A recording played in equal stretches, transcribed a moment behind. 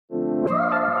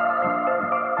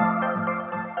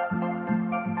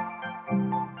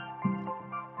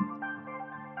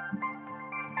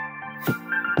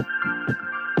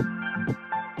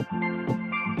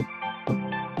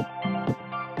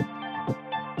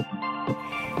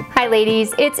Hi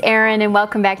ladies, it's Erin and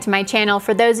welcome back to my channel.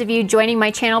 For those of you joining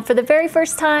my channel for the very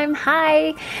first time,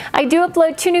 hi! I do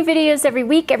upload 2 new videos every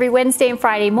week, every Wednesday and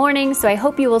Friday morning, so I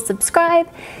hope you will subscribe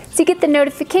so you get the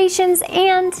notifications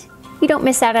and you don't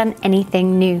miss out on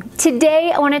anything new.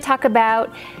 Today I want to talk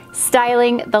about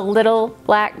styling the little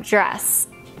black dress.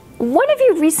 One of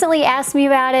you recently asked me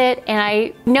about it, and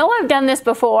I know I've done this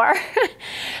before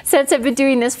since I've been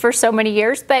doing this for so many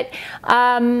years, but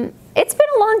it's been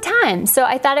a long time, so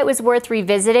I thought it was worth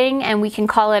revisiting, and we can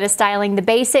call it a styling the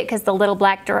basic because the little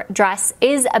black dress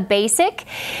is a basic,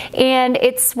 and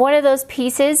it's one of those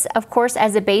pieces, of course,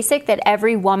 as a basic that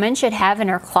every woman should have in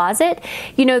her closet.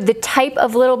 You know, the type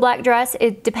of little black dress,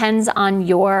 it depends on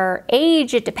your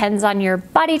age, it depends on your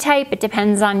body type, it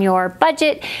depends on your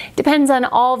budget, depends on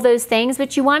all of those things,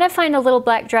 but you want to find a little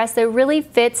black dress that really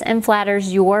fits and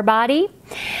flatters your body.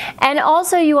 And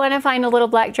also you want to find a little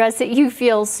black dress that you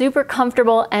feel super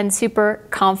comfortable and super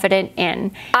confident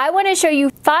in. I want to show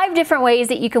you 5 different ways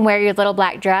that you can wear your little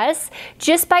black dress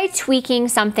just by tweaking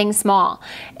something small.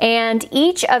 And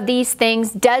each of these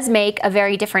things does make a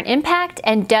very different impact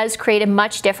and does create a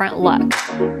much different look.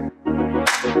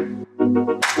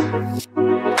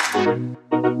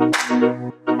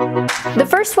 The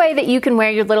first way that you can wear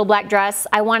your little black dress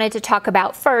I wanted to talk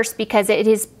about first because it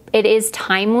is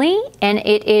timely and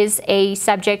it is a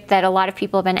subject that a lot of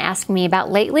people have been asking me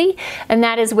about lately, and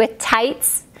that is with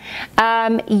tights.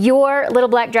 Your little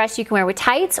black dress you can wear with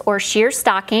tights or sheer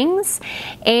stockings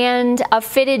and a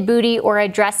fitted bootie or a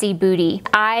dressy bootie.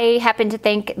 I happen to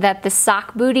think that the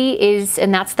sock bootie is,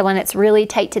 and that's the one that's really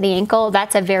tight to the ankle,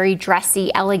 that's a very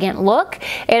dressy, elegant look.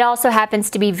 It also happens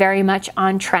to be very much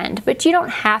on trend, but you don't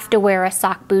have to wear a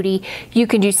sock bootie. You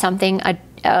can do something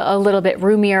a little bit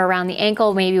roomier around the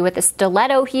ankle, maybe with a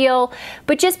stiletto heel,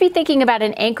 but just be thinking about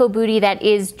an ankle bootie that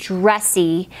is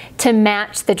dressy to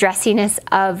match the dressiness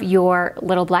of your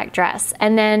little black dress.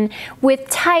 And then with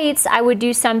tights, I would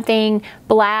do something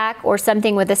black or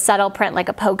something with a subtle print like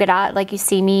a polka dot like you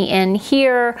see me in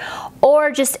here, or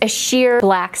just a sheer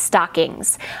black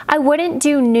stockings. I wouldn't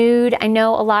do nude. I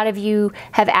know a lot of you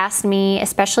have asked me,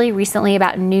 especially recently,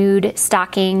 about nude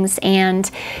stockings,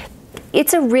 and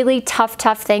it's a really tough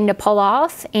thing to pull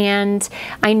off, and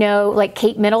I know like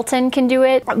Kate Middleton can do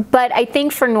it, but I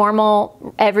think for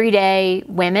normal everyday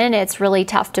women it's really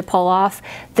tough to pull off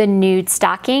the nude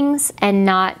stockings and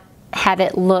not have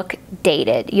it look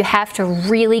dated. You have to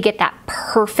really get that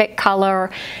perfect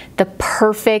color, the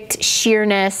perfect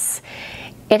sheerness.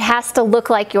 It has to look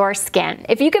like your skin.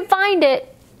 If you can find it,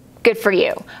 good for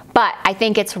you, but I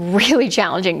think it's really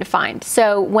challenging to find.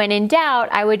 So when in doubt,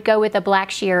 I would go with a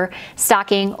black sheer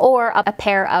stocking or a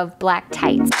pair of black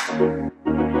tights.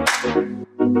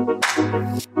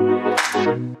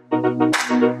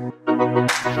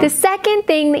 The second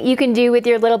thing that you can do with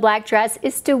your little black dress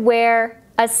is to wear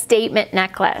a statement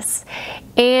necklace,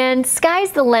 and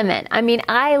sky's the limit. I mean,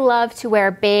 I love to wear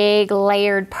big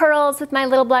layered pearls with my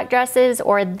little black dresses,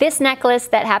 or this necklace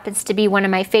that happens to be one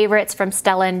of my favorites from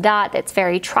Stella & Dot that's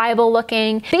very tribal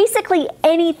looking. Basically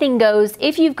anything goes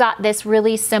if you've got this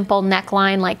really simple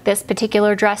neckline like this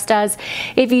particular dress does.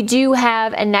 If you do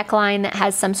have a neckline that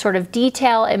has some sort of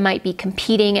detail, it might be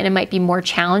competing and it might be more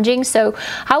challenging. So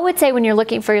I would say when you're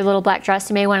looking for your little black dress,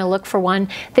 you may want to look for one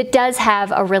that does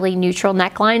have a really neutral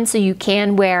neckline, so you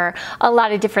can wear a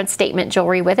lot of different statement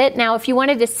jewelry with it. Now, if you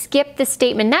wanted to skip the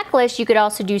statement necklace, you could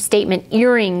also do statement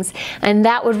earrings, and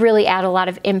that would really add a lot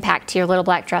of impact to your little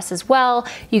black dress as well.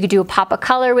 You could do a pop of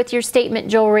color with your statement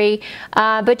jewelry,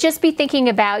 but just be thinking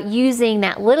about using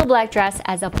that little black dress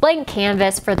as a blank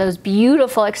canvas for those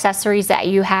beautiful accessories that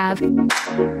you have.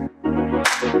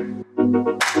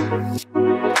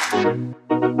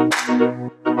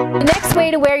 The next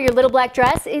way to wear your little black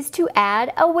dress is to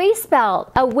add a waist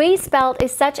belt. A waist belt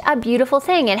is such a beautiful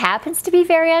thing. It happens to be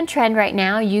very on trend right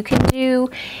now. You can do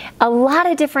a lot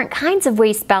of different kinds of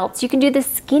waist belts. You can do the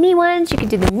skinny ones, you can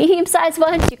do the medium-sized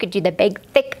ones, you could do the big,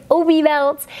 thick obi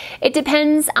belts. It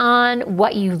depends on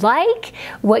what you like,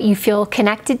 what you feel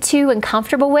connected to and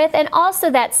comfortable with, and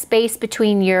also that space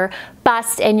between your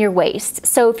bust and your waist.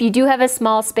 So if you do have a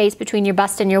small space between your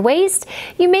bust and your waist,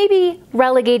 you may be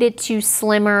relegated to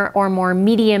slimmer slimmer or more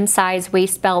medium-sized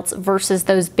waist belts versus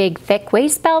those big, thick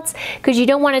waist belts, because you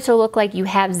don't want it to look like you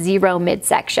have zero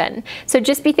midsection. So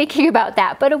just be thinking about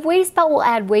that. But a waist belt will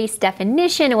add waist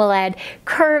definition, it will add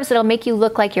curves, it'll make you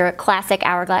look like you're a classic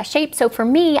hourglass shape. So for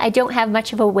me, I don't have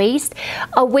much of a waist.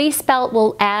 A waist belt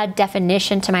will add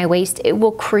definition to my waist. It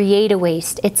will create a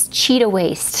waist. It's cheetah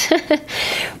waist.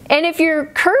 And if you're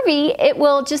curvy, it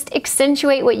will just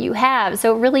accentuate what you have.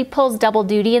 So it really pulls double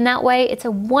duty in that way. It's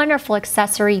a wonderful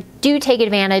accessory. Do take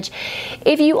advantage.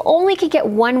 If you only could get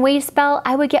one waist belt,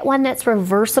 I would get one that's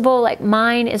reversible. Like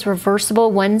mine is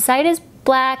reversible. One side is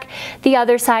black, the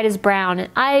other side is brown. And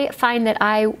I find that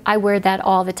I wear that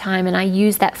all the time, and I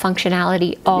use that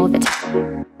functionality all the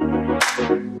time.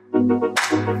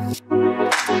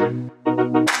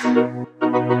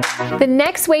 The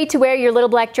next way to wear your little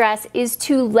black dress is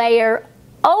to layer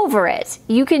over it.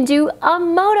 You can do a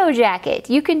moto jacket.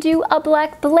 You can do a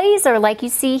black blazer like you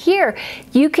see here.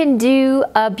 You can do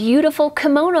a beautiful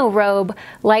kimono robe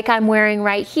like I'm wearing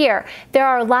right here. There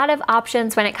are a lot of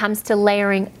options when it comes to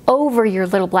layering over your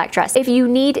little black dress. If you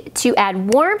need to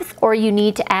add warmth, or you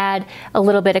need to add a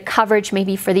little bit of coverage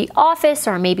maybe for the office,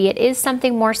 or maybe it is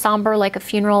something more somber like a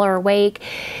funeral or a wake,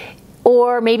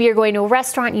 or maybe you're going to a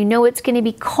restaurant, you know it's going to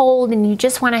be cold and you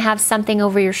just want to have something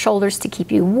over your shoulders to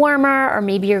keep you warmer, or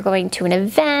maybe you're going to an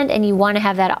event and you want to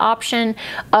have that option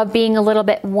of being a little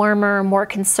bit warmer, more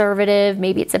conservative,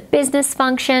 maybe it's a business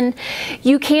function.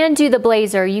 You can do the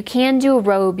blazer, you can do a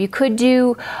robe, you could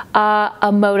do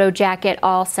a moto jacket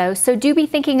also. So do be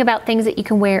thinking about things that you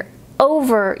can wear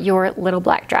over your little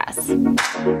black dress.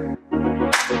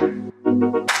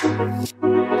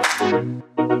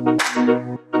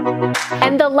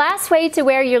 And the last way to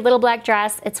wear your little black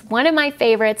dress, it's one of my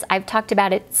favorites. I've talked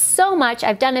about it so much.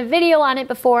 I've done a video on it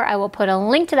before. I will put a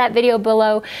link to that video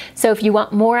below. So if you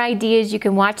want more ideas, you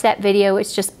can watch that video.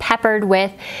 It's just peppered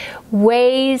with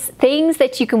things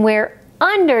that you can wear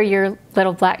under your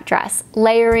little black dress.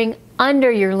 Layering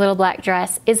under your little black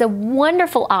dress is a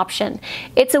wonderful option.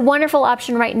 It's a wonderful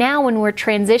option right now when we're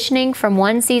transitioning from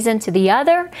one season to the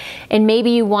other, and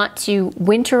maybe you want to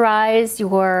winterize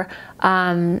your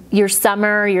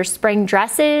summer, your spring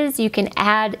dresses. You can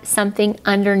add something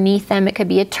underneath them. It could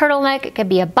be a turtleneck, it could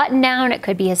be a button down, it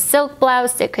could be a silk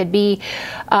blouse, it could be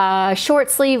short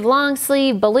sleeve, long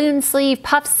sleeve, balloon sleeve,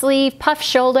 puff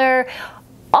shoulder.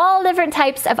 All different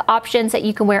types of options that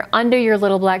you can wear under your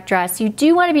little black dress. You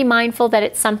do want to be mindful that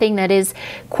it's something that is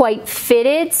quite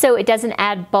fitted, so it doesn't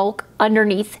add bulk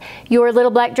underneath your little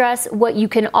black dress. What you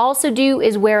can also do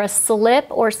is wear a slip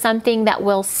or something that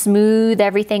will smooth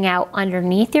everything out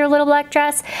underneath your little black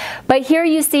dress. But here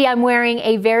you see I'm wearing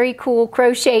a very cool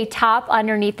crochet top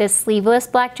underneath this sleeveless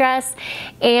black dress,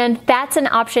 and that's an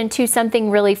option too,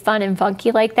 something really fun and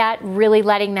funky like that, really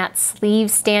letting that sleeve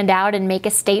stand out and make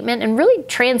a statement and really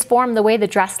transform the way the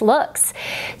dress looks.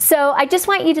 So I just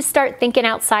want you to start thinking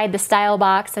outside the style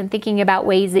box and thinking about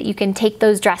ways that you can take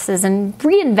those dresses and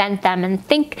reinvent them and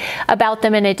think about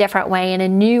them in a different way, in a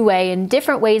new way, in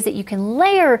different ways that you can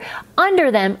layer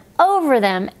under them, over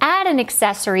them, add an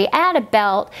accessory, add a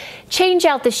belt, change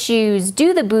out the shoes,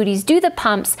 do the booties, do the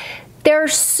pumps. There are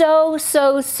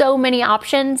so many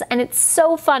options, and it's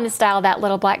so fun to style that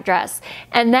little black dress.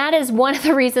 And that is one of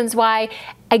the reasons why,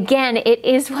 again, it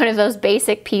is one of those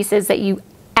basic pieces that you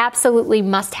absolutely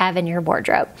must have in your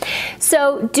wardrobe.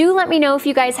 So do let me know if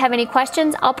you guys have any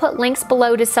questions. I'll put links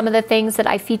below to some of the things that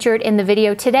I featured in the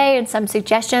video today and some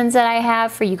suggestions that I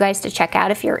have for you guys to check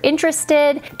out if you're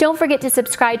interested. Don't forget to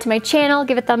subscribe to my channel,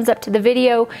 give a thumbs up to the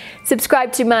video,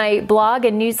 subscribe to my blog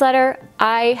and newsletter.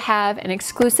 I have an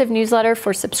exclusive newsletter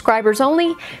for subscribers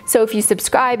only. So if you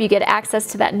subscribe, you get access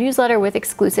to that newsletter with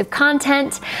exclusive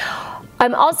content.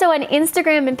 I'm also on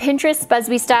Instagram and Pinterest,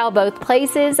 Busbee Style, both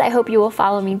places. I hope you will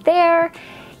follow me there.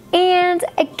 And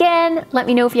again, let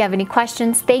me know if you have any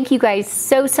questions. Thank you guys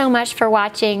so much for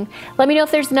watching. Let me know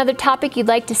if there's another topic you'd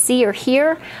like to see or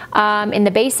hear in the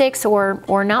basics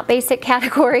or not basic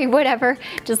category, whatever.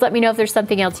 Just let me know if there's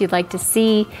something else you'd like to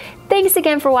see. Thanks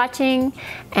again for watching,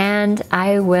 and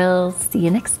I will see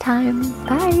you next time.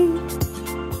 Bye.